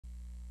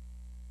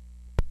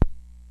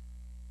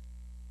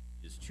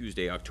is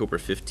Tuesday, October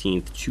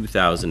 15th,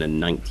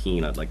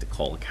 2019. I'd like to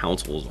call the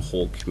council as a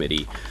whole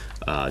committee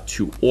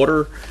to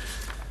order.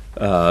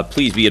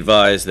 Please be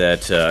advised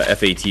that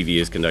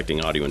FATV is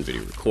conducting audio and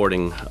video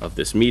recording of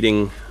this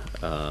meeting.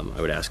 I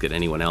would ask that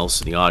anyone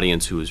else in the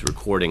audience who is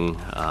recording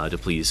to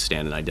please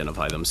stand and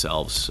identify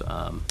themselves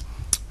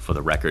for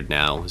the record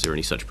now. Is there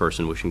any such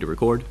person wishing to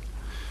record?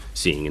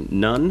 Seeing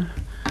none.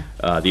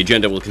 The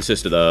agenda will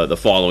consist of the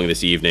following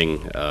this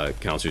evening.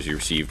 Councilors, you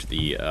received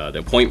the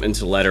appointment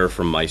letter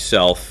from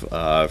myself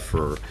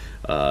for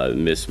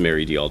Miss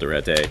Mary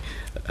DiAlderete.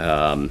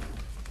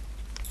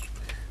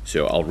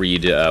 So I'll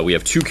read, we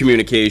have two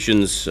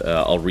communications.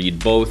 I'll read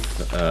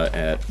both,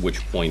 at which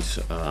point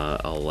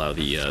I'll allow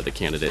the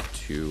candidate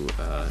to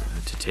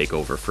take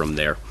over from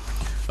there.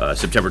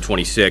 September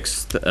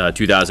 26th,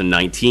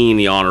 2019,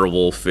 the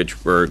Honorable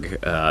Fitchburg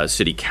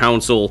City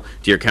Council.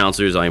 Dear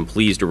Councilors, I am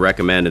pleased to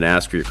recommend and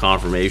ask for your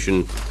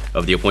confirmation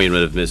of the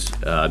appointment of Ms.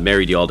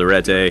 Mary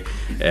DiAlderete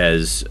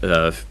as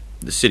the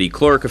City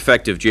Clerk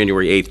effective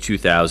January 8th,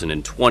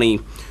 2020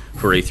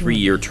 for a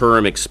 3-year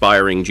term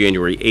expiring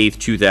January 8th,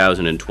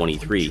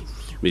 2023.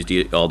 Ms.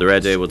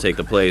 DiAlderete will take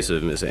the place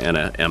of Ms.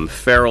 Anna M.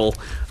 Farrell,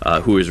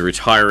 who is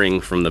retiring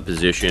from the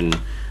position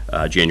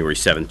January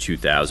 7th,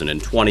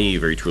 2020.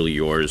 Very truly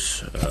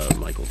yours,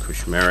 Michael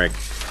Kushmarek.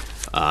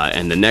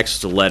 And the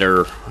next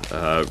letter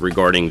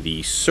regarding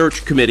the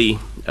search committee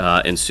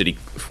and city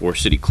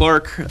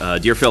clerk.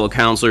 Dear fellow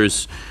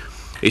councilors,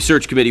 a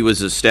search committee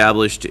was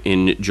established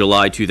in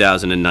July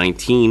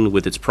 2019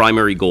 with its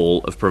primary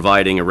goal of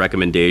providing a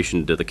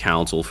recommendation to the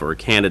council for a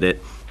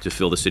candidate to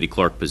fill the city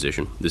clerk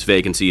position. This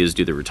vacancy is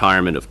due to the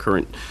retirement of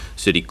current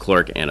city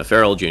clerk Anna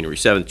Farrell, January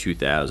 7th,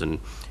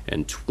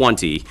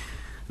 2020.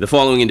 The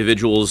following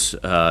individuals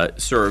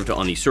served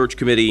on the search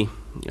committee: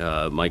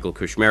 Michael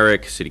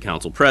Kushmarek, City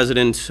Council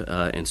President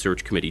and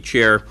Search Committee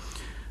Chair;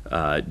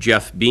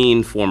 Jeff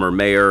Bean, former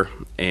Mayor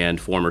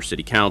and former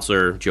City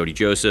Councilor; Jody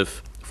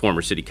Joseph,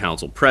 former City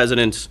Council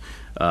President;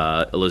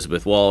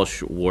 Elizabeth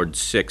Walsh, Ward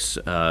 6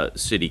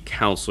 City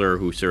Councilor,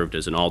 who served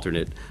as an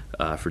alternate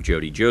for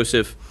Jody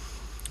Joseph;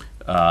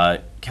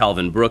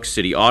 Calvin Brooks,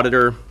 City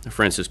Auditor;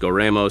 Francisco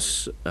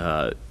Ramos,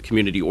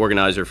 Community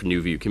Organizer for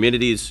New View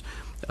Communities;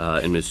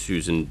 and Ms.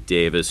 Susan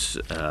Davis,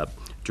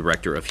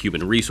 Director of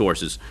Human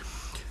Resources.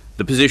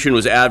 The position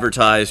was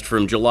advertised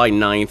from July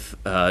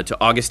 9th to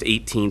August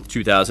 18th,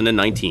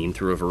 2019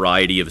 through a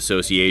variety of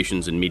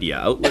associations and media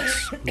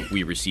outlets.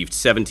 We received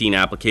 17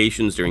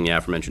 applications during the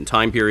aforementioned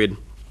time period.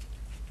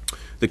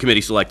 The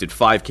committee selected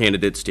 5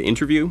 candidates to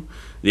interview.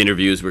 The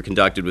interviews were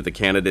conducted with the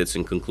candidates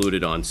and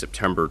concluded on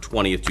September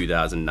 20th,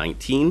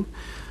 2019.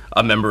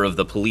 A member of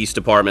the Police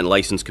Department,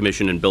 License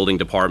Commission, and Building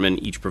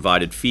Department each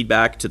provided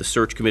feedback to the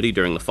search committee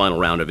during the final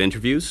round of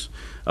interviews.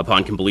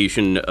 Upon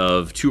completion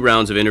of 2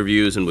 rounds of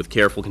interviews and with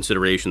careful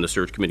consideration, the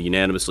search committee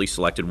unanimously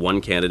selected 1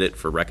 candidate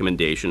for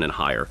recommendation and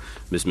hire,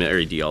 Ms.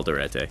 Mary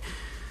DiAlderete.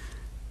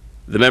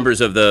 The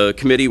members of the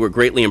committee were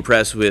greatly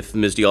impressed with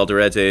Ms.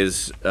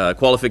 DiAlderete's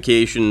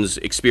qualifications,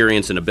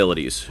 experience, and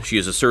abilities. She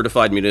is a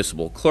certified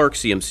municipal clerk,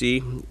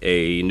 CMC,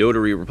 a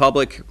notary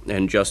public,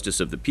 and justice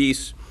of the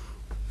peace.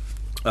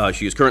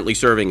 She is currently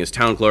serving as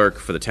town clerk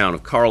for the town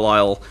of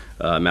Carlisle,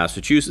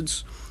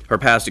 Massachusetts. Her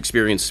past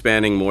experience,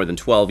 spanning more than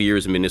 12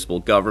 years in municipal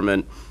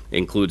government,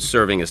 includes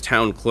serving as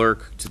town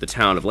clerk to the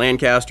town of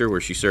Lancaster, where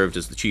she served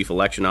as the chief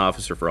election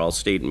officer for all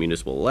state and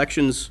municipal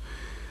elections.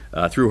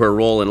 Through her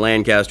role in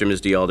Lancaster,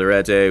 Ms.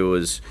 DiAlderete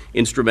was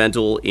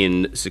instrumental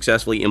in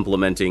successfully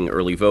implementing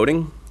early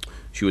voting.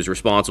 She was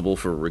responsible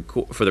for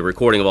the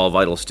recording of all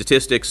vital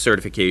statistics,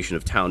 certification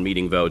of town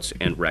meeting votes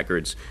and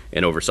records,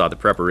 and oversaw the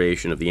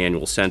preparation of the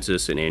annual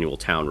census and annual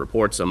town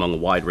reports, among a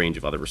wide range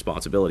of other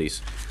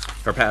responsibilities.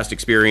 Her past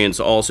experience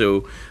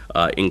also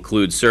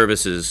includes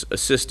service as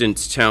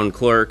assistant town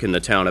clerk in the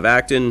town of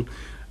Acton,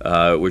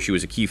 where she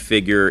was a key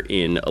figure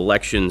in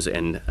elections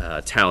and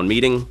town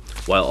meeting,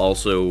 while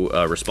also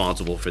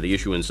responsible for the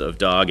issuance of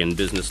dog and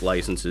business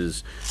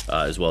licenses,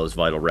 as well as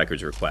vital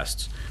records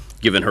requests.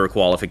 Given her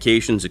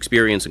qualifications,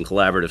 experience, and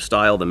collaborative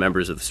style, the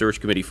members of the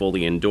search committee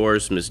fully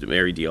endorse Ms.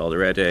 Mary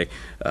DiAlderete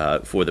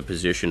for the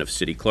position of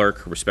city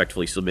clerk.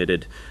 Respectfully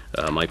submitted,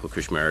 Michael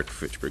Kushmarek,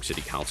 Fitchburg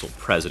City Council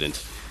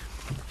President.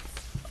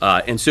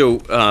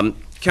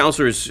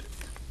 Councilors,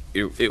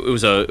 it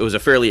was a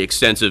fairly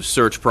extensive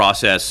search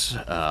process.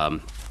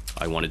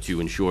 I wanted to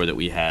ensure that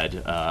we had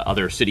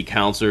other city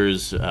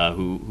councilors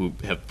who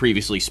have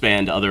previously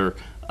spanned other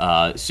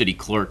city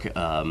clerk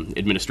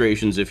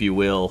administrations, if you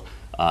will,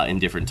 in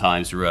different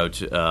times throughout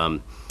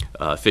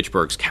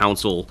Fitchburg's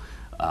council.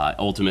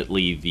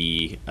 Ultimately,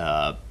 the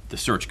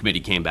search committee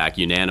came back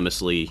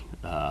unanimously.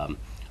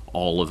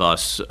 All of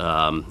us,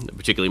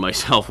 particularly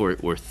myself,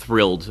 were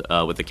thrilled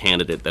with the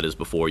candidate that is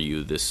before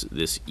you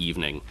this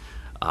evening.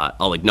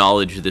 I'll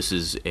acknowledge this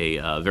is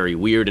a very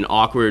weird and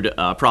awkward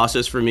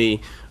process for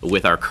me,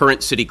 with our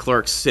current city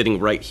clerk sitting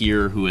right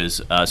here, who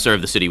has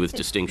served the city with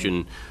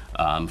distinction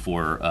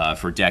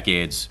for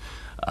decades.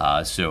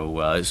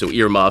 So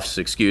earmuffs,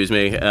 excuse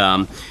me.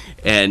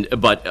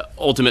 But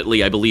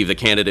ultimately, I believe the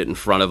candidate in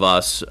front of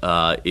us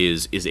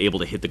is able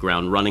to hit the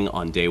ground running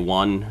on day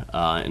one,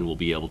 and will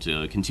be able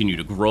to continue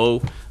to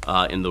grow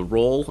in the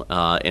role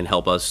and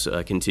help us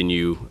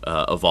continue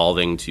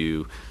evolving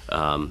to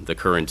the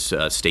current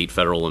state,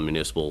 federal, and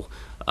municipal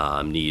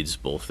needs,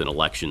 both in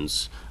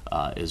elections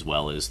as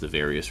well as the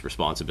various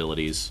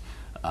responsibilities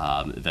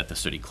that the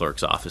city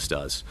clerk's office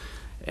does.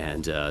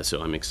 And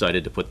so I'm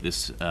excited to put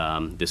this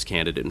this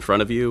candidate in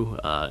front of you.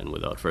 And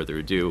without further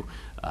ado,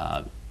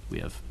 we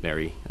have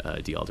Mary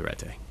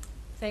D'Alderete.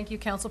 Thank you,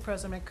 Council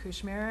President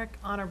Kuchmarek,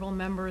 honorable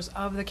members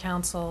of the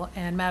council,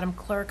 and Madam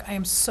Clerk. I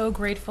am so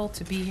grateful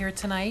to be here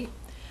tonight.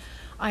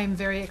 I am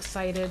very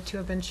excited to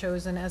have been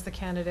chosen as the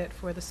candidate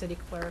for the city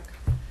clerk.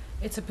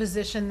 It's a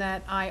position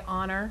that I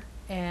honor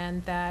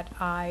and that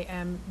I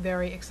am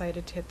very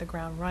excited to hit the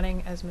ground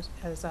running, as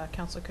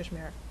Councilor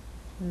Kuchmarek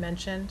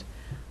mentioned.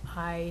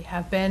 I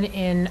have been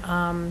in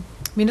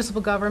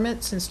municipal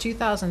government since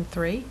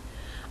 2003.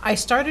 I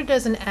started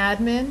as an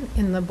admin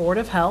in the Board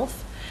of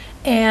Health,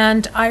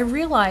 and I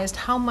realized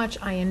how much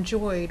I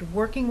enjoyed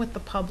working with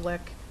the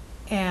public,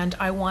 and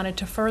I wanted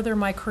to further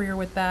my career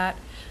with that.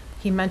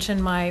 He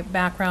mentioned my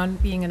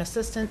background being an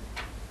assistant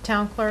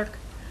town clerk,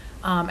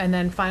 and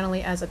then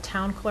finally as a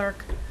town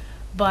clerk.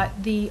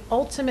 But the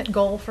ultimate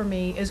goal for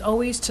me is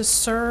always to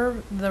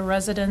serve the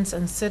residents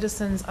and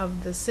citizens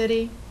of the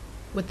city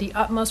with the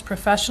utmost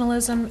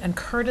professionalism and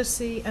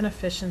courtesy and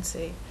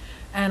efficiency.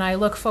 And I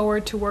look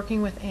forward to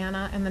working with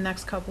Anna in the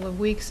next couple of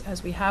weeks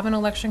as we have an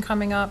election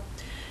coming up.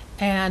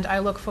 And I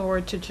look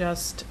forward to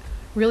just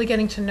really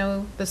getting to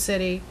know the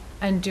city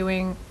and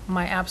doing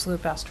my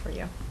absolute best for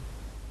you.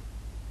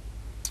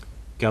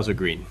 Councilor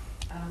Green.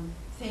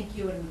 Thank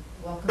you and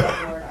welcome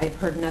aboard. I've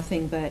heard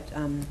nothing but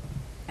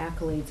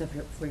accolades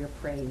for your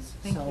praise.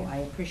 Thank you. I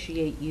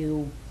appreciate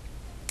you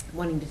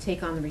wanting to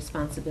take on the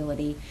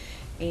responsibility.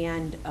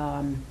 And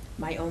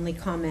my only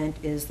comment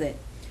is that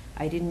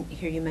I didn't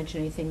hear you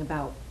mention anything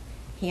about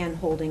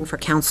hand-holding for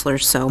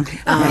counselors, so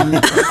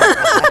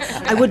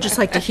I would just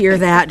like to hear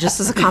that, just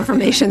as a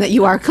confirmation that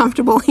you are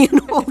comfortable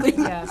hand-holding.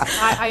 Yes,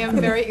 I am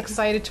very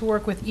excited to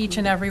work with each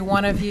and every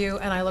one of you,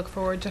 and I look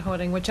forward to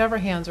holding whichever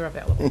hands are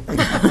available.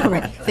 All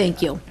right,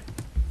 thank you.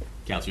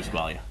 Councilor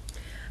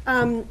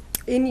Squalia.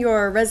 In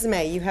your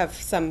resume, you have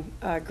some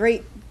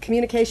great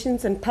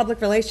communications and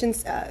public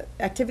relations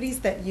activities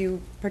that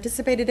you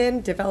participated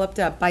in, developed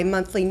a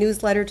bi-monthly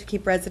newsletter to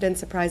keep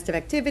residents apprised of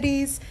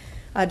activities,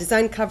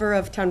 design cover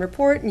of town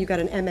report, and you got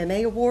an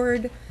MMA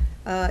award.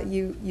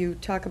 You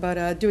talk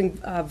about doing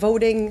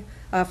voting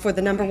for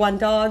the #1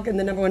 dog and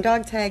the #1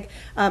 dog tag.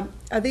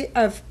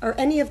 Are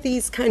any of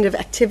these kind of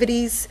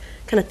activities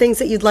kind of things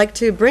that you'd like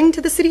to bring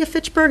to the city of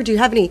Fitchburg? Do you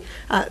have any,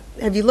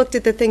 have you looked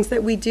at the things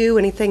that we do?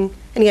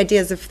 Any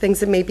ideas of things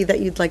that maybe that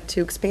you'd like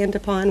to expand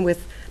upon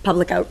with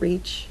public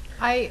outreach?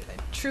 I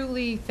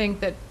truly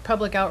think that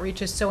public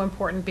outreach is so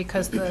important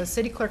because the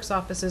city clerk's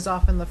office is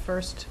often the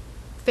first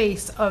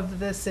face of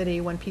the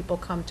city when people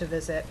come to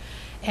visit.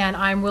 And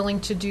I'm willing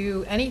to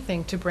do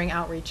anything to bring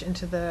outreach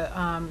into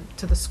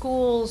to the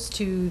schools,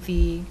 to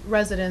the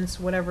residents,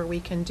 whatever we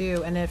can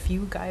do. And if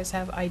you guys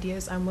have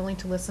ideas, I'm willing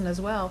to listen as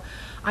well.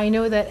 I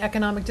know that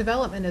economic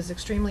development is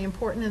extremely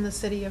important in the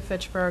city of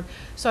Fitchburg,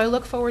 so I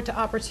look forward to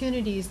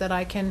opportunities that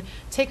I can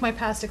take my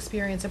past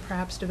experience and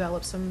perhaps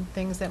develop some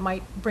things that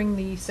might bring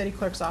the city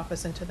clerk's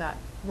office into that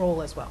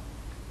role as well.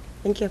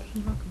 Thank you.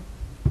 You're welcome.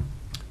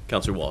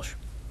 Councilor Walsh.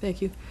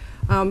 Thank you.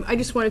 I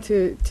just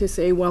wanted to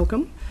say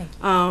welcome.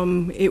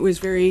 It was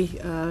very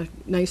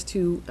nice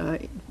to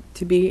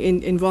be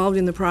involved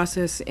in the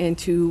process and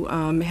to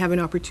have an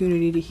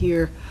opportunity to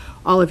hear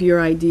all of your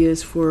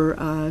ideas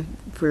for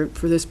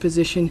this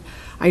position.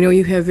 I know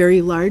you have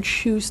very large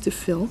shoes to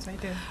fill. Yes,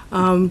 I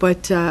do.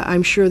 But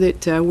I'm sure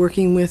that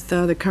working with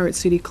the current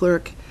city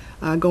clerk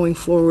going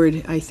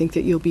forward, I think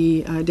that you'll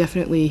be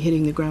definitely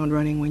hitting the ground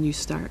running when you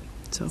start.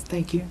 So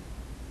thank you.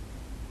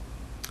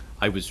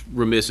 I was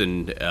remiss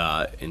in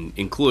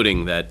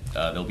including that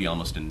there'll be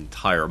almost an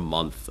entire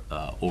month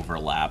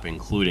overlap,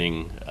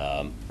 including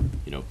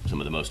some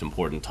of the most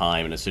important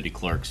time in a city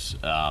clerk's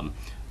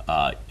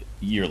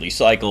yearly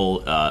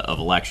cycle of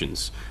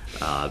elections.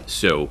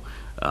 So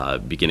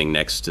beginning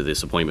next to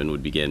this appointment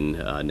would begin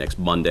next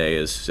Monday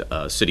as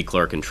city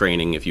clerk in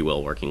training, if you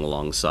will, working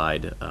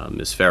alongside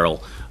Ms.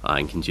 Farrell,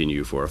 and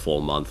continue for a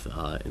full month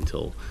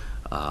until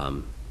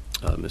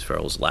Ms.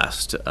 Farrell's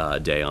last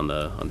day on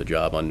the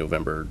job on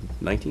November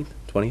 19th,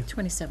 20th?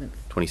 27th.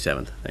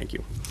 27th, thank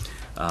you.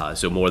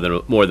 So more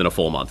than a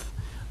full month.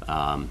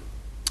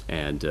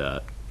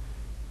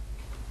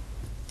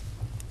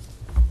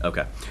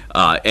 Okay.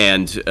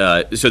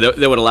 So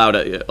that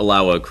would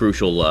allow a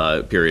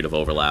crucial period of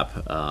overlap,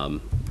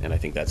 and I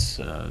think that's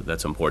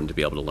important to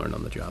be able to learn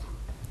on the job.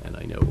 And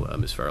I know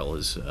Ms. Farrell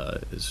is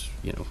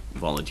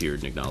volunteered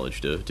and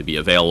acknowledged to be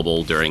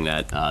available during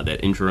that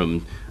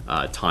interim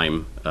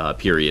time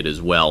period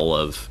as well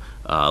of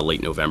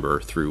late November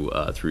through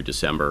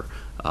December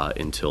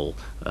until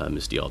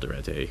Ms.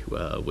 D'Alderete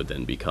would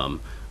then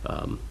become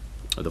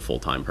the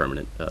full-time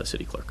permanent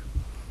city clerk.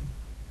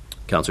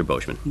 Counselor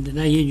Boishman. Did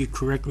I hear you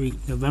correctly?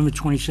 November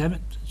 27th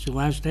is the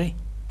last day?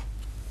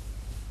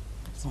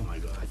 Oh, my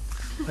God.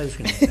 I was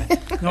gonna say.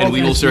 No And we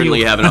will offense to certainly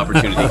you. have an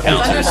opportunity,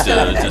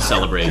 councilors, to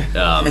celebrate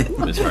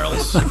Ms.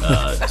 Farrell's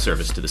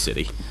service to the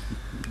city.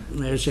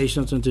 May I say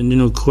something to the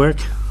new clerk?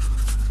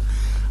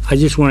 I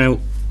just want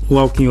to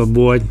welcome you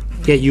aboard.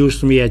 Get used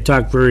to me, I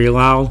talk very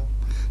loud,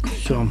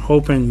 so I'm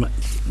hoping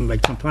my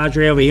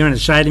compadre over here on the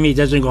side of me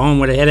doesn't go home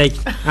with a headache.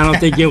 I don't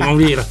think you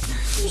will either.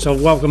 So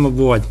welcome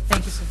aboard.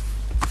 Thank you, sir.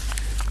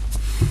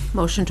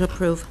 Motion to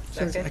approve.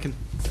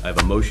 I have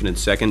a motion and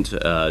second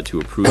to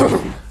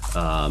approve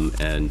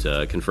and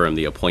confirm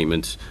the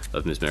appointment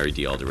of Ms. Mary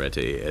D.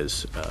 Alderete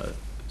as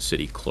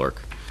city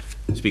clerk.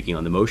 Speaking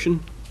on the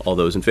motion, all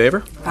those in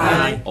favor?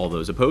 Aye. All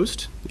those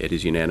opposed? It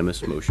is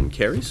unanimous, motion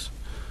carries.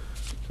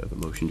 So I have a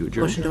motion to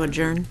adjourn. Motion to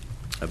adjourn.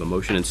 I have a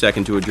motion and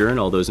second to adjourn.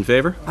 All those in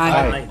favor?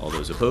 Aye. All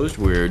those opposed?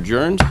 We're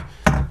adjourned.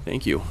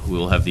 Thank you. We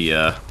will have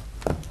the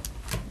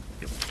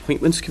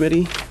appointments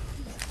committee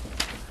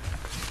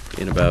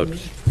in about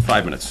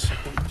 5 minutes.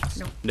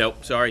 No,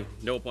 sorry,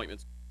 no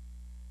appointments.